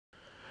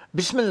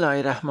بسم الله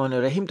الرحمن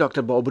الرحیم.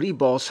 دکتر بابری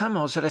باز هم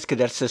حاضر است که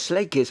در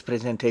سلسله کیس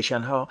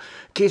پریزنتیشن ها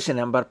کیس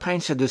نمبر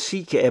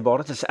 530 که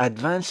عبارت از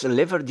ادوانس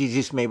لیور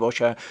دیزیز می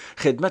باشه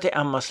خدمت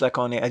ام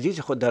مسلکان عزیز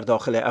خود در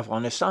داخل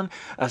افغانستان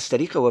از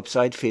طریق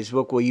وبسایت،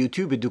 فیسبوک و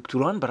یوتیوب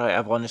دکتران برای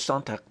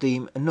افغانستان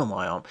تقدیم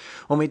نمایم.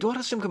 امیدوار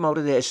هستم که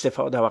مورد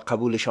استفاده و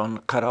قبولشان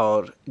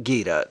قرار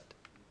گیرد.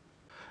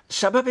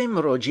 سبب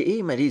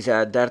مراجعه مریض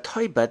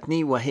دردهای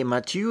بطنی و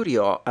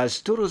هماتیوریا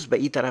از 2 روز به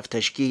این طرف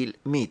تشکیل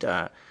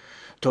میده.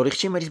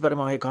 تاریخچه مریض برای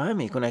ما حکایت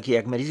میکنه که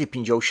یک مریض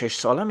 56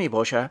 ساله می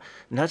باشه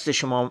نزد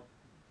شما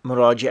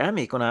مراجعه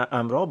میکنه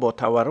همراه با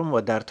تورم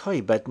و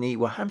دردهای بطنی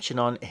و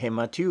همچنان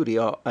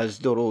هماتیوریا از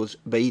 2 روز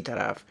به این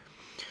طرف.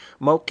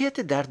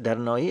 موقعیت درد در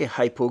ناحیه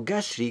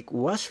هایپوگاستریک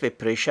وصف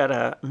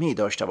پرشر می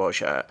داشته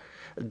باشه.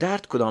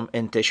 درد کدام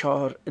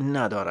انتشار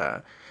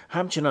نداره.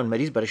 همچنان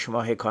مریض برای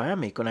شما حکایت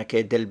میکنه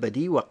که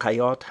دلبدی و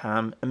قیات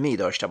هم می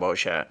داشته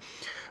باشه.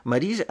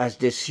 مریض از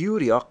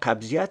دیسیوریا،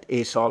 قبضیت،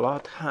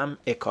 اسهالات هم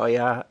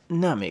حکایت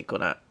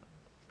نمیکنه.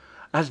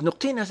 از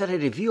نقطه نظر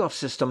ریویو آف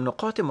سیستم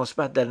نقاط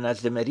مثبت در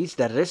نزد مریض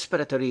در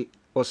رسپیراتوری،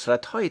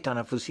 اسرت‌های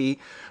تنفسی،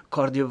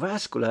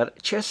 کاردیوواسکولار،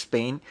 چست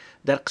پین،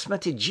 در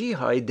قسمت جی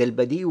های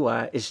دلبدی و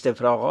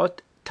استفراغات،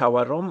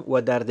 تورم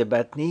و درد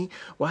بطنی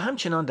و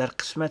همچنان در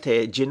قسمت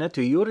جنت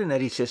و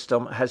یورینری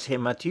سیستم از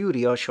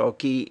هماتیوریا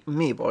شاکی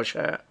می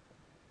باشه.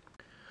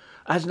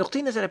 از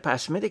نقطه نظر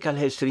پس مدیکال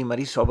هیستوری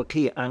مریض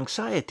سابقه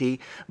انکسایتی،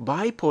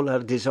 بایپولار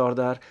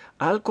دیزاردر،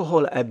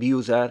 الکل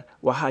ابیوزر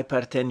و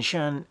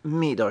هایپرتنشن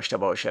می داشته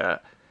باشه.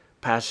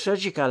 پس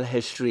سرجیکال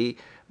هیستوری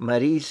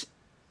مریض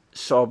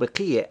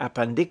سابقه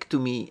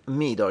اپندکتومی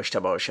می داشته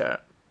باشه.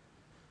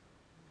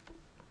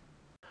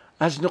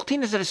 از نقطه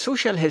نظر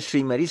سوشال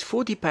هیستوری مریض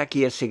 40 پک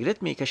یا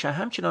سیگرت میکشه،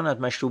 همچنان از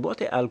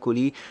مشروبات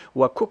الکلی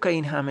و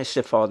کوکائین هم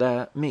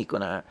استفاده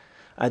میکنه.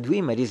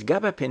 ادویه مریض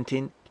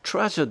گاباپنتین،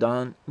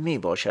 ترازودان می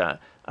باشه.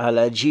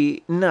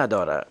 الرژی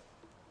نداره.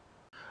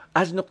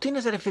 از نقطه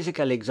نظر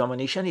فیزیکال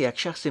اگزامینیشن یک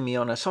شخص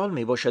میان سال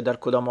می باشه، در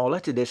کدام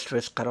حالت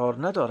دسترس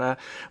قرار نداره.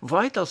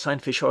 وایتال ساین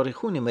فشار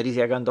خون مریض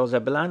یک اندازه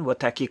بلند و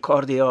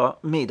تاکیکاردیا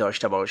می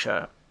داشته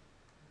باشه.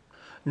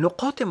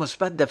 نقاط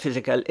مثبت در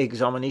فیزیکال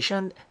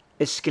اگزامینیشن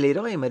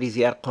اسکلرای مریض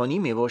یرقانی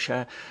می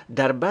باشه.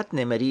 در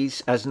بطن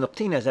مریض از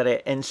نقطه نظر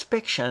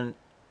انسپکشن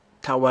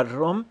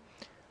تورم،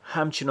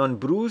 همچنان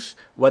بروز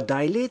و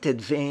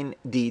دایلیتد وین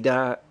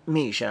دیده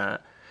میشه.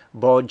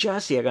 با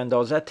جس یک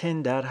اندازه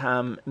تندر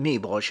هم می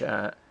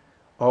باشه.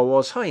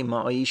 آوازهای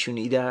مایی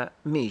شنیده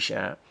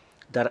میشه.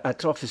 در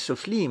اطراف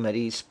سفلی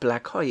مریض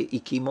پلک های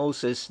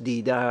ایکیموسیس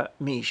دیده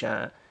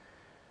میشه.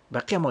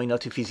 بقیه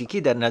معاینات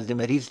فیزیکی در نزد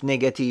مریض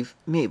نگاتیو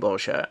می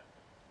باشه.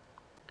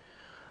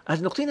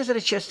 از نقطه نظر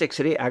چست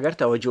اکسری اگر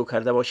توجه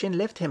کرده باشین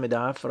لفت هم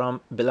دیافرام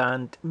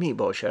بلند می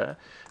باشه.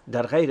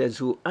 در غیر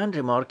از او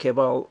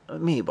انریمارکبل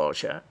می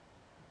باشه.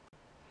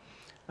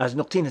 از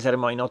نقطه نظر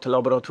معاینات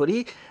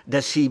لابراتوری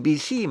در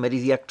CBC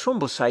مریض یک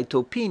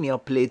ترومبوسایتوپینیا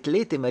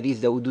پلیتلیت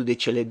مریض در حدود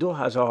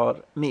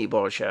 42,000 می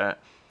باشه.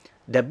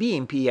 در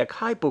BMP یک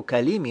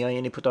هایپوکالیمیا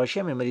یعنی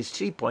پتاسیم مریض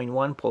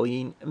 3.1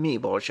 پایین می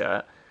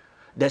باشه.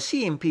 در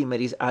CMP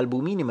مریض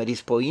البومین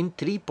مریض پایین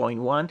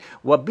 3.1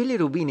 و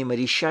بیلیروبین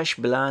مریض 6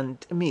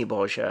 بلند می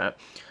باشه.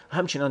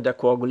 همچنان در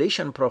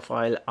کوآگولیشن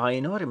پروفایل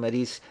آینار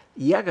مریض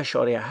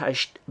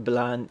 1.8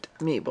 بلند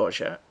می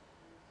باشه.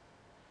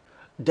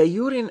 در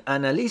یورین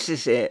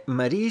انالیسیس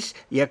مریض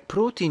یک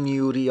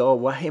پروتینیوریا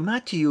و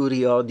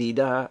هماتیوریا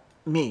دیده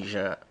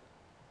میشه.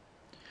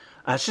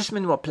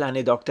 اسسمنت و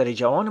پلان دکتر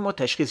جوان ما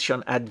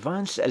تشخیصشان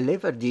ادوانس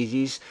لیور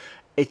دیزیز،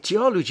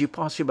 اتیولوژی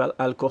پاسیبل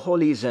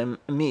الکوهولیزم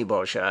می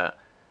باشه.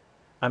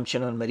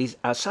 همچنان مریض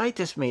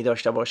اسایتس می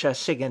داشته باشه،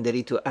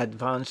 سکندری تو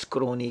ادوانس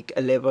کرونیک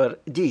لیور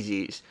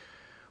دیزیز.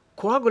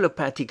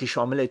 کوآگولوپاتی که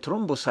شامل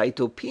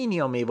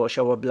ترومبوسایتوپینیا می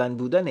باشه و بلند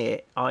بودن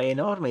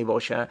آینار می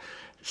باشه،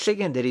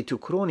 سکندری تو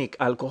کرونیک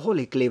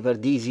الکوهولیک لیور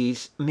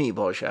دیزیز می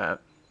باشه.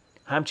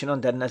 همچنان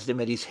در نزد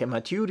مریض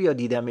هماتیوریا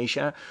دیده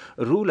میشه،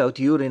 رول اوت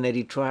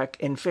یورینری تراک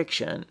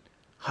انفکشن.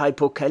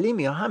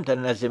 هایپوکالیمیا هم در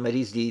نزد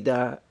مریض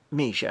دیده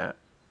میشه.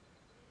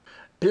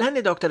 پلان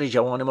دکتر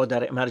جوان ما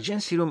در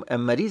امرجنسی روم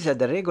مریض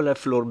در رگولار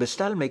فلور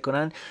بستل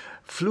میکنن،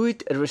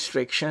 فلوید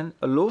ریستریکشن،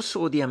 لو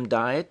سودیم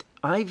دایت،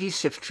 IV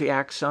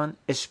سیفتریاکسون،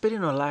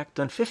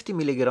 اسپرینولاکتون 50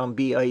 میلی گرم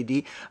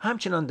BID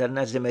همچنان در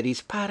نزد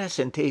مریض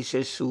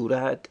پاراسنتیسیس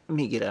صورت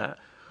میگیره.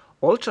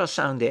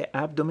 اولتراساوند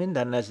ابدومین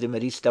در نزد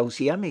مریض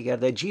توصیه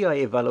میگرده. GI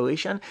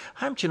ایوالویشن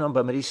همچنان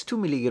به مریض 2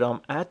 میلی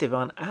گرم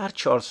اتوان هر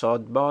 4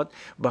 ساعت بعد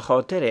به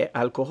خاطر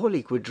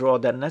الکوهولیک ویدرا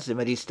در نزد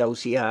مریض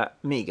توصیه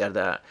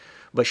میگرده،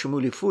 به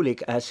شمول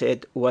فولیک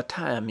اسید و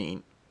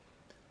تامین.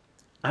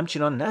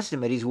 همچنان نزد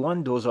مریض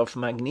 1 دوز آف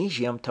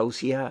مگنیژیم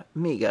توصیه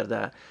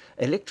میگرده.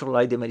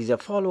 الکترولایت مریض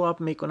فالو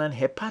اپ میکنن.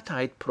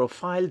 هپاتایت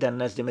پروفایل در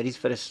نزد مریض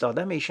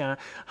فرستاده میشه.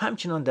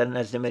 همچنان در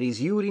نزد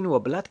مریض یورین و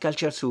بلاد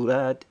کلچر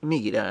صورت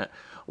میگیره.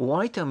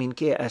 ویتامین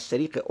که از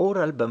طریق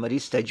اورال به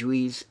مریض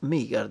تجویز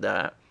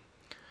میگرده.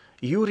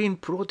 یورین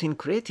پروتین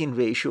کریتین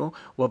ریشو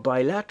و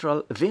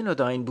بایلاترال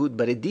وینوداین بود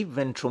برای دیپ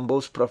ون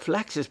ترومبوز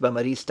پروفلاکسیس به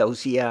مریض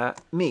توصیه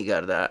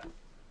میگرده.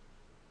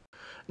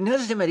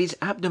 نزد مریض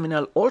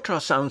ابدومینال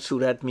اولتراساوند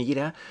صورت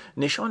میگیره،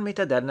 نشان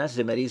میده در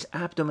نزد مریض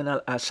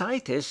ابدومینال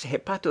اسایتس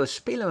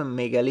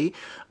هپاتوسپلومگالی،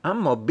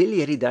 اما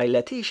بیلیری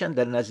دایلاتیشن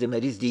در نزد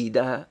مریض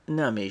دیده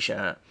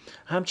نمیشه.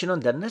 همچنان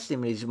در نزد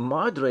مریض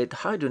مادریت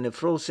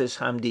هایدرونفروسیس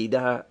هم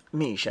دیده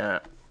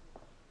میشه.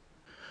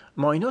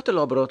 معاینات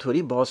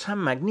لابراتوری باز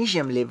هم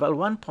مگنیزیم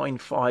لیول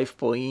 1.5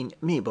 پایین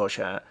می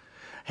باشه.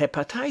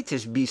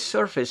 هپاتیتس بی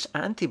سرفیس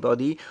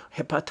انتیبادی،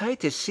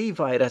 هپاتیتس سی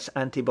ویروس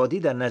انتیبادی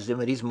در نزد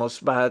مریض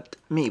مثبت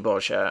می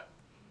باشه.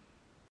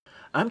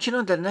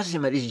 همچنان در نزد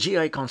مریض جی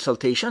آی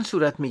کانسلتیشن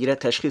صورت میگیره،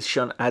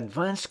 تشخیصشان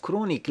ادوانس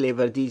کرونیک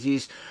لیور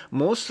دیزیز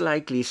most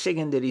likely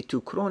secondary to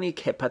chronic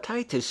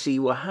hepatitis C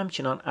و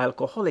همچنان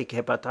الکوهولیک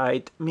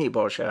هپاتیت می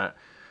باشه.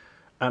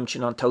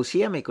 همچنان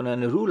توصیه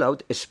میکنن رول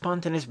اوت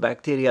اسپانتنس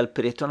بکتریال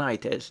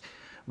پریتونایتس.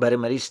 برای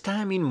مریض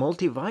تامین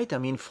مولتی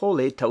ویتامین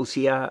فولیت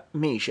توصیه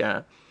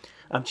میشه.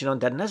 همچنان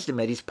در نزد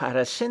مریض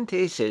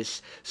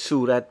پاراسنتزیس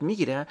صورت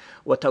میگیره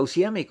و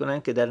توصیه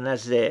میکنن که در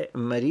نزد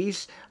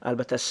مریض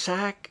البته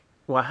سک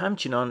و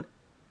همچنان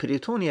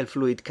پریتونیال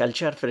فلوید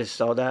کلچر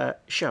فرستاده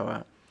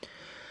شود.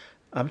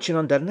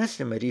 همچنان در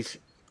نزد مریض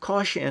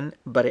کاشن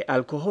برای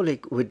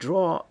الکوهولیک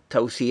ویدرا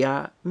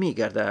توصیه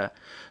میگرده.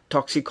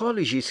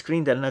 تاکسیکولوژی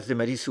سکرین در نزد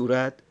مریض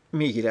صورت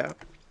میگیره.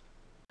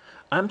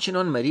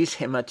 همچنان مریض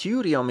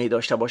هماتیوریا می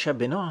داشته باشه،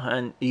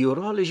 بناهن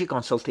یورولوژی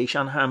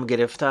کانسلتیشن هم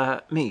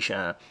گرفته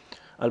میشه.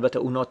 البته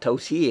اونا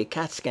توصیه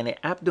کتسکن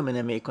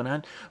ابدومن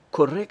میکنن.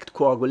 correct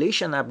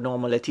coagulation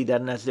abnormality در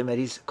نزد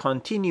مریض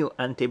continue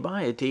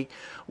antibiotic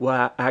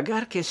و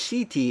اگر که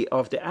CT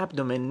of the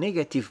abdomen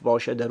negative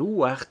باشه در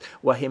او وقت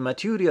و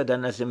هماتیوریا در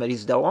نزد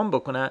مریض دوام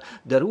بکنه،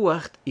 در او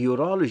وقت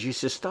یورولوژی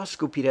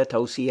سیستاسکوپی را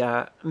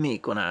توصیه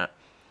میکنه.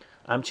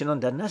 همچنان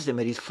در نزد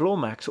مریض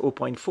فلومکس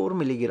 0.4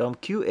 میلی گرم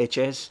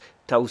QHS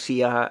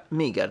توصیه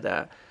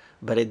میگرده.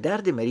 برای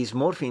درد مریض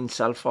مورفین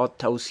سلفات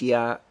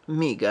توصیه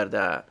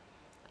میگرده.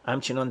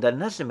 همچنان در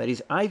نزد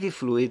مریض آیوی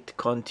فلوید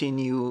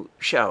کانتینیو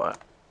شود.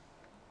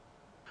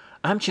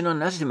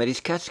 همچنان نزد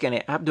مریض کتسکن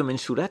ابدومن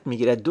صورت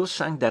میگیره، دو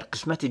سنگ در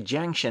قسمت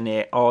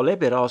جنکشن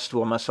آلب راست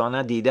و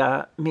مثانه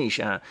دیده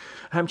میشه.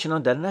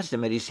 همچنان در نزد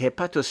مریض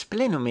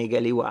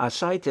هپاتوسپلنومگالی و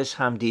اسایتس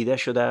هم دیده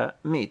شده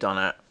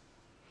میتونه.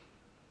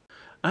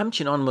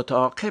 همچنان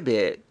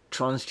متعاقب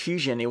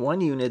ترانسفیوژن 1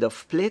 یونیت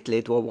آف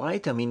پلیتلت و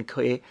ویتامین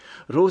که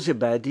روز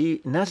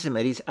بعدی نزد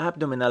مریض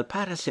ابدومینال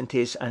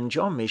پاراسنتز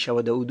انجام میشه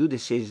و در حدود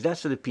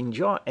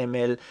 1350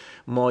 ml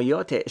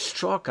مایات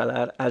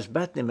استراکلر از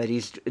بدن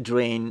مریض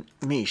درین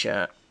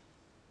میشه.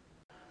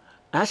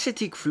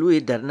 اسیتیک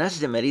فلوید در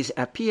نزد مریض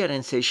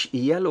اپیرنسش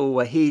یلو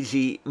و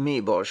هیزی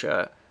می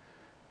باشه.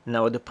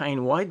 95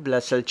 وایت بلاد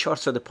سل،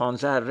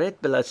 415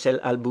 رد بلاد سل،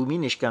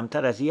 البومینش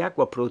کمتر از 1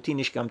 و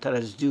پروتینش کمتر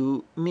از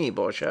 2 می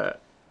باشه.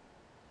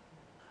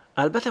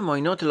 البته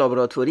معاینات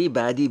لابراتوری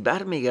بعدی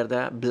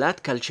برمیگرده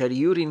بلاد کلچر،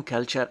 یورین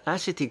کلچر،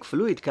 اسیتیک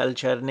فلوید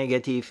کلچر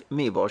نگاتیو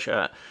می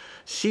باشه.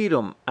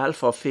 سیروم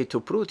الفا فیتو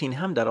پروتین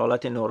هم در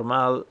حالت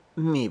نرمال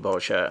می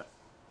باشه.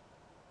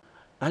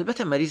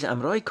 البته مریض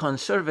امرای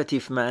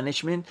کانسرواتیو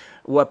منیجمنت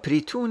و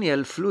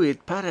پریتونیال فلوید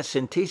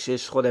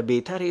پاراسنتزیس خود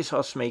بهتر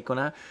احساس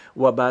میکنه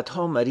و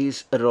بعدها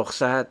مریض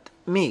رخصت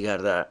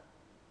میگرده.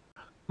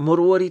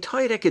 مرواریت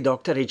هایی را که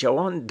دکتر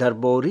جوان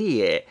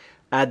درباره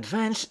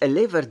ادوانس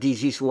لیور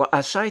دیزیز و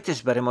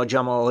اسایتس برای ما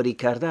جمع آوری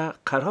کرده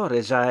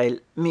قرار ذیل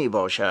می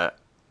باشه.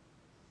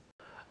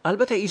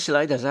 البته این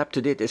سلاید از اپ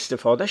تو دیت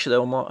استفاده شده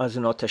و ما از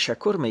اونا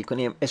تشکر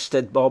میکنیم.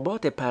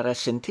 استدبابات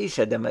پاراسنتز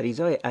در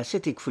مریضای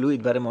اسیتیک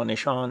فلوید برای ما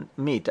نشان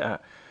میده.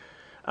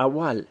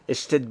 اول،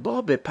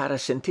 استدباب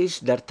پاراسنتز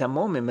در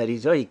تمام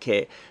مریضایی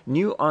که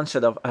نیو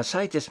آنست آف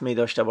اسایتس می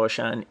داشته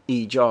باشن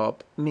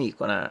ایجاب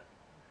میکنه.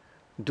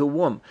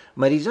 دوم،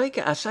 مریضایی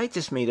که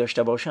اسایتس می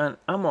داشته باشن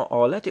اما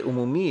حالت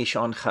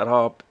عمومیشان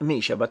خراب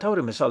میشه. به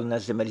طور مثال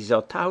نزد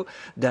مریضات تاو،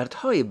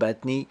 دردهای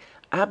بدنی،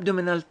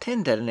 ابدومینال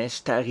تندرنس،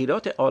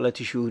 تغییرات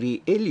حالت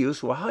شعوری،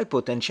 الیوس و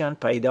هایپوتنشن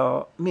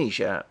پیدا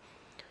میشه.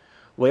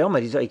 و یا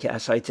مریضایی که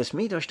اسایتس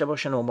می داشته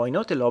باشن و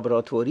معاینات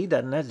لابراتوری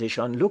در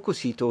نزدشان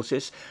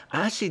لوکوسیتوسیس،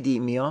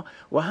 اسیدیمیا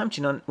و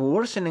همچنان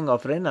ورسنینگ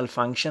آف رینال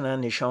فانکشن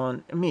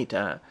نشان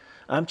میده.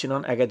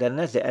 همچنان اگر در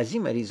نزد از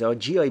این مریضا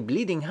جی آی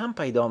بلیدینگ هم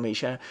پیدا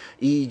میشه،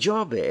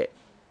 ایجاب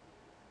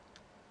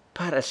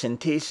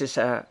پاراسنتزیس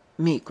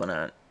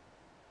میکنن.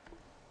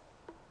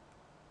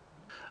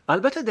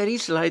 البته در این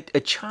سلاید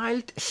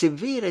چایلد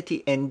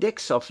سیویریتی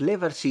اندکس آف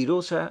لیور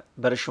سیروس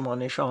بر شما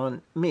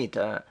نشان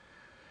میده.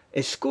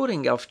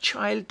 scoring of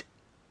child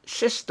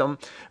system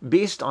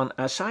based on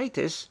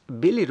ascites،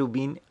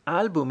 bilirubin،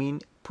 albumin،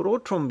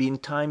 prothrombin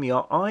time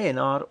یا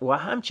INR و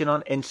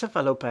همچنان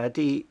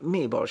انسفالوپاتی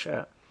می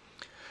باشه.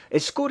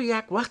 اسکور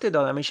یک وقت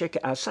داده میشه که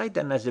اسایت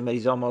در نزد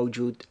مریضا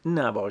موجود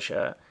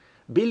نباشه.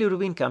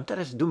 بیلیروبین کمتر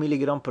از 2 میلی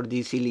گرم پر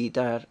دیسی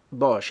لیتر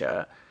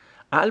باشه.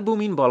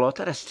 البومین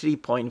بالاتر از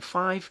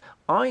 3.5،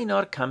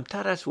 آینار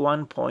کمتر از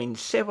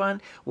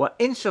 1.7 و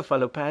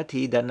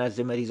انسفالوپاتی در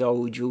نزد مریضا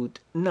وجود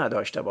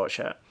نداشته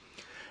باشه.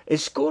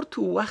 اسکور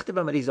تو وقت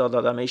به مریضا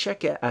داده میشه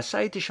که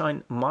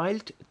اسایتشان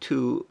مایلد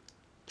تو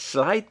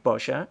سلایت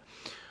باشه.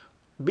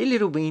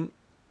 بیلیروبین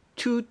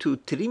 2 to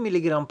 3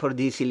 milligram per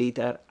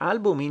deciliter،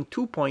 albumin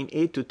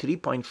 2.8 to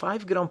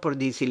 3.5 gram per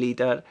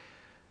deciliter،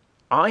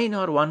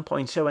 INR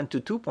 1.7 to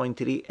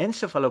 2.3،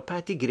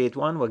 انسفالوپاتی گرید 1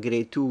 و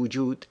گرید 2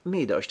 وجود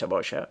می داشته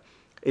باشه.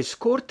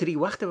 اسکور 3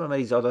 وقت به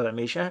مریضا داده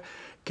میشه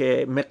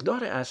که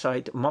مقدار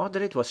اساید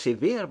مادرت و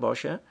سیویر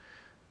باشه،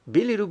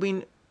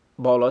 بیلیروبین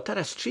بالاتر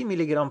از 3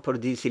 میلی گرم پر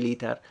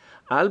دیسیلیتر،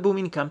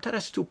 البومین کمتر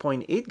از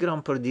 2.8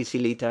 گرم پر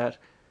دیسیلیتر،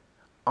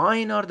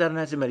 INR در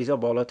نزد مریضا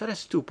بالاتر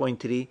از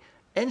 2.3،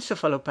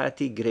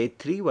 انسفالوپاتی گرید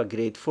 3 و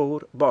گرید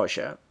 4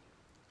 باشه.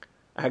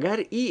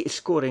 اگر ای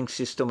اسکورینگ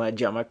سیستم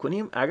جمع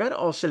کنیم، اگر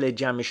حاصل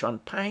جمعشان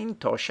 5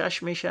 تا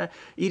 6 میشه،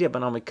 ایره به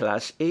نام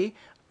کلاس A،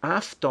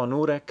 7 تا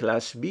 9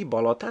 کلاس B،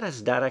 بالاتر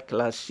از 10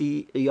 کلاس C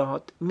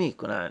یاد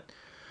میکنن.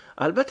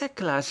 البته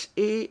کلاس A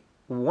 1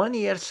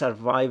 year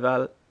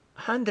survival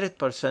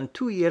 100%،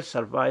 2 year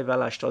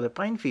survival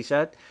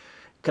 85%،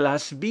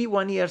 کلاس B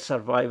 1 year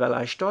survival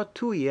 80،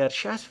 2 year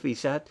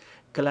 60%،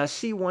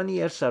 کلاس C 1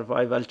 year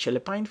survival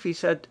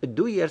 45%،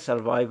 2 year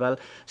survival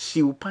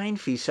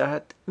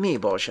 35% می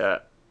باشه.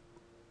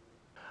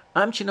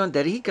 همچنان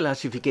در این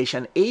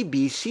کلاسیفیکیشن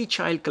ABC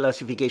چایلد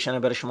کلاسیفیکیشن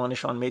بر شما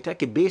نشان میده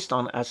که بیست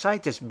آن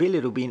اسایتس،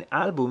 بیلیروبین،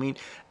 البومین،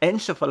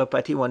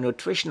 انسفالوپاتی و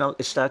نوتریشنال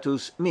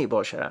استاتوس می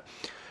باشه.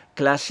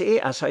 کلاس A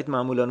اساید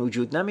معمولا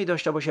وجود نمی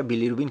داشته باشه،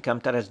 بیلیروبین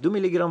کمتر از 2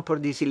 میلی گرم پر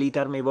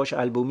دیسیلیتر می باشه،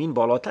 البومین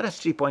بالاتر از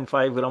 3.5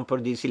 گرم پر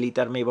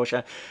دیسیلیتر می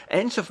باشه،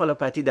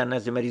 انسفالوپاتی در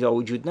نزد مریضا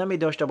وجود نمی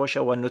داشته باشه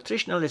و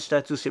نوتریشنال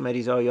استاتوس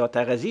مریضا یا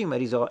تغذیه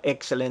مریضا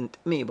اکسلنت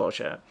می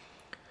باشه.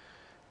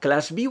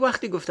 کلاس B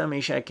وقتی گفته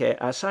میشه که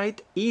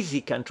اساید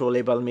ایزی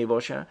کنترولیبل می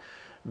باشه،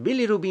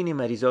 بیلیروبین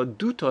مریضا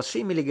 2 تا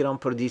 3 میلی گرم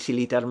پر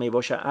دیسیلیتر می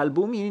باشه،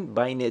 البومین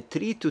بین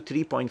 3 تا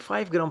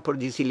 3.5 گرم پر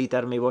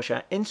دیسیلیتر می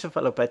باشه،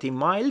 انسفالوپاتی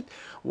مایلد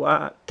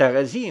و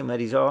تغذیه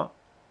مریضا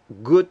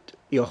گود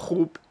یا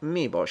خوب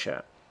می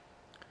باشه.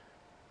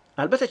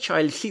 البته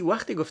چایلد C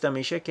وقتی گفته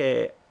میشه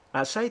که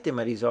اساید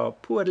مریضا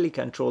پورلی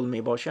کنترول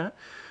می باشه،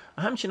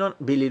 همچنان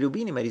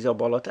بیلیروبین مریضا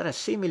بالاتر از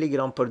 3 میلی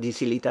گرم پر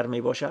دیسیلیتر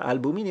می باشه،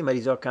 البومین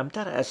مریضا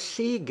کمتر از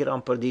 3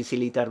 گرم پر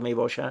دیسیلیتر می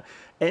باشه،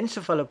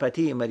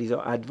 انسفالوپاتی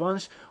مریضا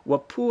ادوانس و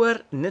پور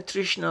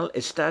نوتریشنال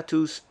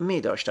استاتوس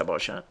می داشته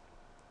باشند.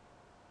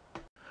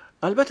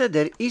 البته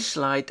در این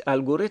سلاید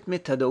الگوریتم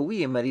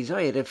تداوی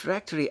مریضای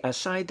رفرکتری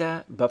اساید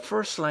به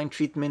فرست لاین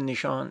تریتمنت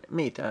نشان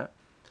میده.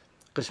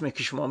 قسمی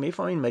که شما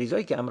میفهمین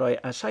مریضایی که امرای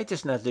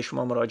اسایتس نزد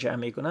شما مراجعه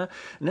میکنه،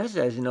 نزد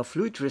از اینا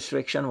فلوید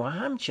ریستریکشن و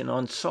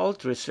همچنان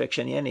سالت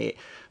ریستریکشن، یعنی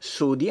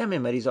سودیم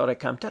مریضا را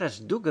کمتر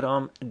از 2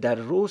 گرم در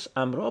روز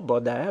امرا با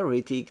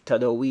دیوریتیک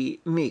تداوی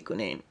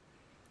میکنین.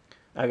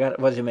 اگر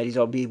وضع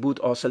مریضا بهبود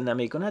حاصل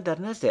نمیکنه،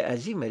 در نزد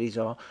از این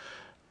مریضا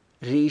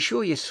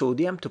ریشوی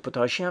سودیم تو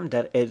پتاسیم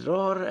در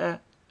ادرار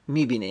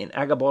میبینین.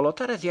 اگر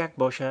بالاتر از 1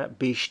 باشه،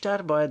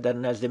 بیشتر باید در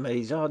نزد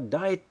مریضا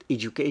دایت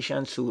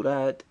ایژوکیشن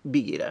صورت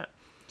بگیره.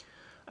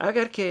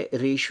 اگر که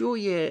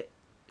ریشوی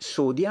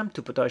سودیم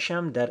تو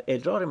پتاسیم در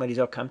ادرار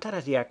مریضا کمتر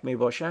از 1 می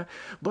باشه،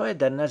 باید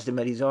در نزد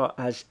مریضا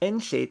از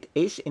NSAID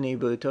ACE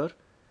inhibitor،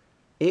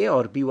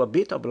 ARB و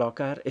بیتا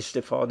بلاکر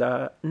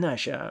استفاده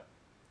نشه.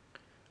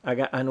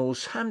 اگر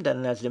هنوز هم در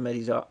نزد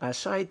مریضا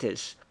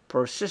اسایتس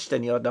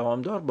پرسیستن یا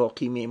دوامدار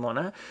باقی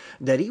میمانه،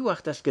 در این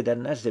وقت است که در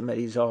نزد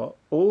مریضا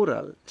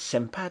اورال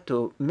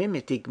سمپاتو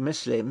میمتیک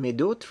مثل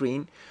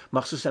میدوترین،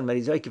 مخصوصا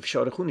مریضایی که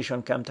فشار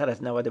خونشان کمتر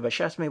از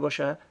 90/60 می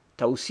باشه،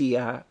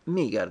 توصیه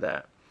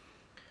میگرده.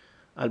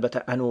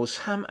 البته هنوز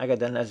هم اگر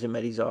در نزد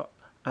مریضا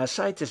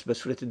اسایتس به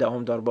صورت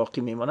دوامدار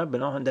باقی میمانه،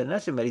 بناهن در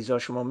نزد مریضا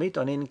شما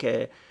میتونین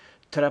که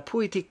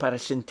تراپویتیک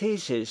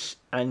پاراسینتزیس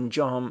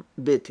انجام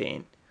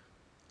بدین.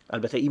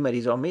 البته این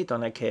مریضا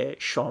میتونه که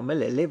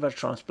شامل لیور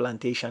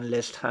ترانسپلانتیشن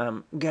لیست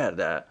هم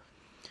گرده.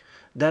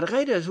 در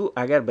غیر از او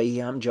اگر به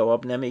این هم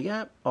جواب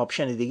نمیگه،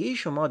 آپشن دیگه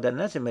شما در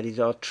نزد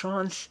مریضا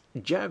ترانس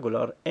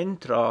جاگولار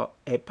انترا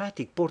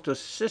هپاتیک پورتو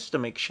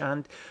سیستمیک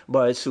شنت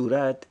باید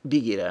صورت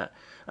بگیره.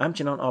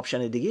 همچنان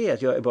آپشن دیگه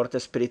از یا عبارت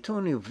از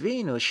پریتونیو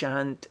وینو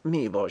شنت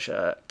می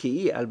باشه که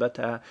این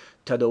البته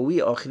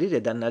تداوی آخری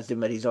در نزد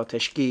مریضا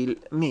تشکیل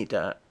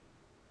میده.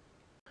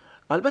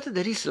 البته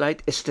در این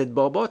سلاید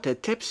استدبابات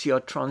تپس یا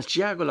ترانس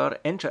جاگولار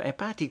انترا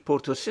هپاتیک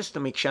پورتو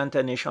سیستمیک شنت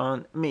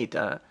نشان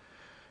میده.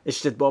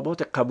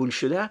 استدبابات قبول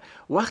شده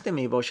وقت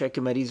می باشه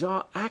که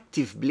مریضا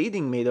اکتیو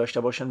بلیدینگ می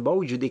داشته باشند، با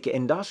وجودی که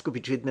انداسکوپی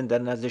تریتمنت در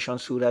نزدشان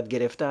صورت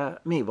گرفته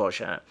می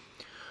باشه،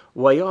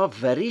 و یا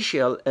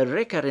وریشیال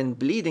ریکارنت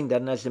بلیدینگ در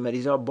نزد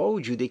مریضا با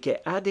وجودی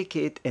که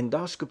ادیکیت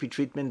انداسکوپی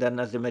تریتمنت در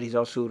نزد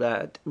مریضا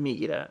صورت می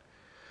گیره.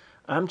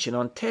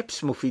 همچنان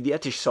تپس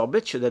مفیدیتش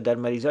ثابت شده در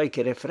مریضایی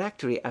که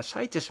رفرکتری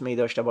اسایتس می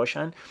داشته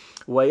باشند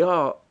و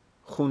یا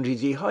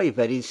خونریزی های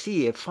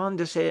وریسی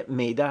فاندس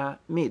معده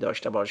می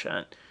داشته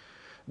باشند.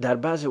 در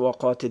بعض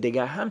اوقات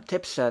دیگه هم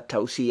تپس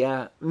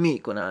توصیه می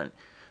کنن.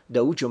 در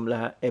او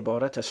جمله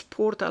عبارت از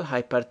پورتال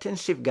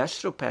هایپرتنسیو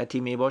گاستروپاتی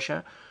می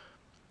باشه،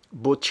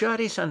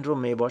 بوچاری سندروم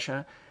می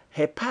باشه،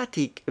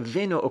 هپاتیک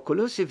وینو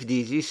اوکلوسیو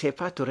دیزیز،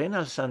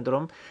 هپاتورینال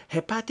سندروم،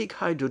 هپاتیک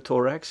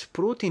هایدروتوراکس،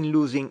 پروتین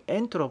لوزینگ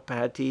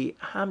انتروپاتی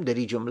هم در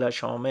این جمله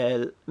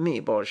شامل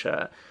می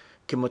باشه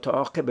که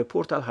متعاقب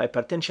پورتال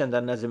هایپرتنشن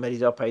در نزد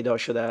مریضا پیدا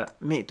شده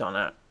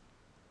میتونه.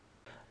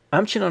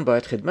 همچنان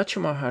باید خدمت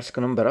شما عرض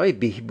کنم برای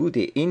بهبود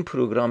این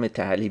پروگرام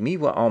تعلیمی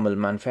و عامل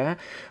منفعه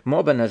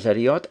ما به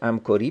نظریات،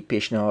 همکاری،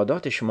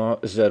 پیشنهادات شما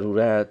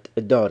ضرورت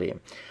داریم.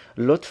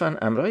 لطفاً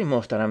امرای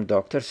محترم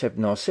دکتر سب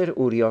ناصر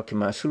اوریا که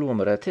مسئول و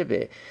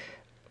مرتب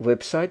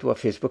وبسایت و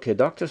فیسبوک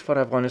داکترز فار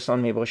افغانستان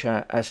می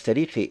باشه از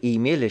طریق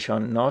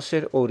ایمیلشان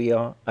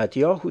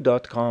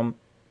naseroria@yahoo.com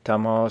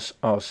تماس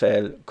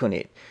حاصل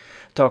کنید.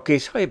 تا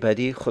کیس های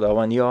بعدی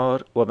خداوند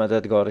یار و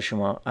مددگار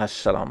شما.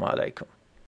 السلام علیکم.